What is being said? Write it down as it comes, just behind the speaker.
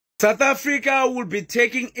South Africa will be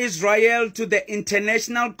taking Israel to the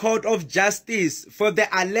International Court of Justice for the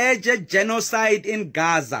alleged genocide in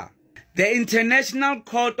Gaza. The International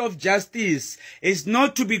Court of Justice is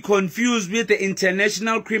not to be confused with the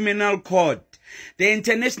International Criminal Court. The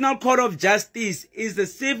International Court of Justice is a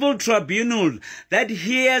civil tribunal that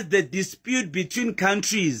hears the dispute between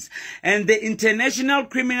countries, and the International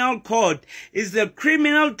Criminal Court is a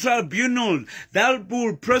criminal tribunal that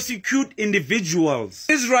will prosecute individuals.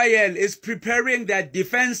 Israel is preparing their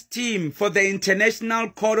defense team for the International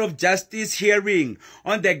Court of Justice hearing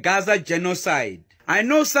on the Gaza genocide. I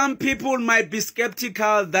know some people might be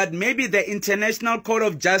skeptical that maybe the International Court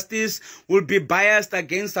of Justice will be biased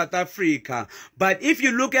against South Africa. But if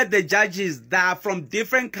you look at the judges, they are from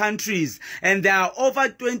different countries, and there are over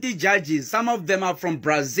 20 judges. Some of them are from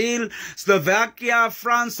Brazil, Slovakia,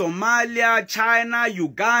 France, Somalia, China,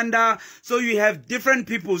 Uganda. So you have different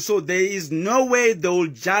people. So there is no way they will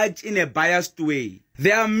judge in a biased way.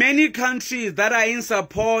 There are many countries that are in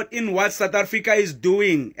support in what South Africa is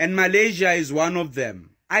doing, and Malaysia is one of them.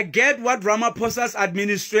 I get what Ramaphosa's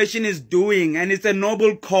administration is doing, and it's a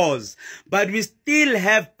noble cause, but we still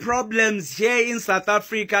have problems here in South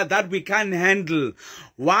Africa that we can't handle.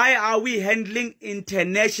 Why are we handling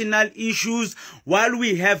international issues while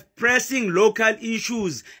we have pressing local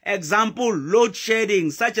issues? Example, load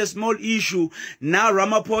shedding, such a small issue. Now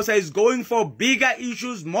Ramaphosa is going for bigger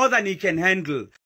issues more than he can handle.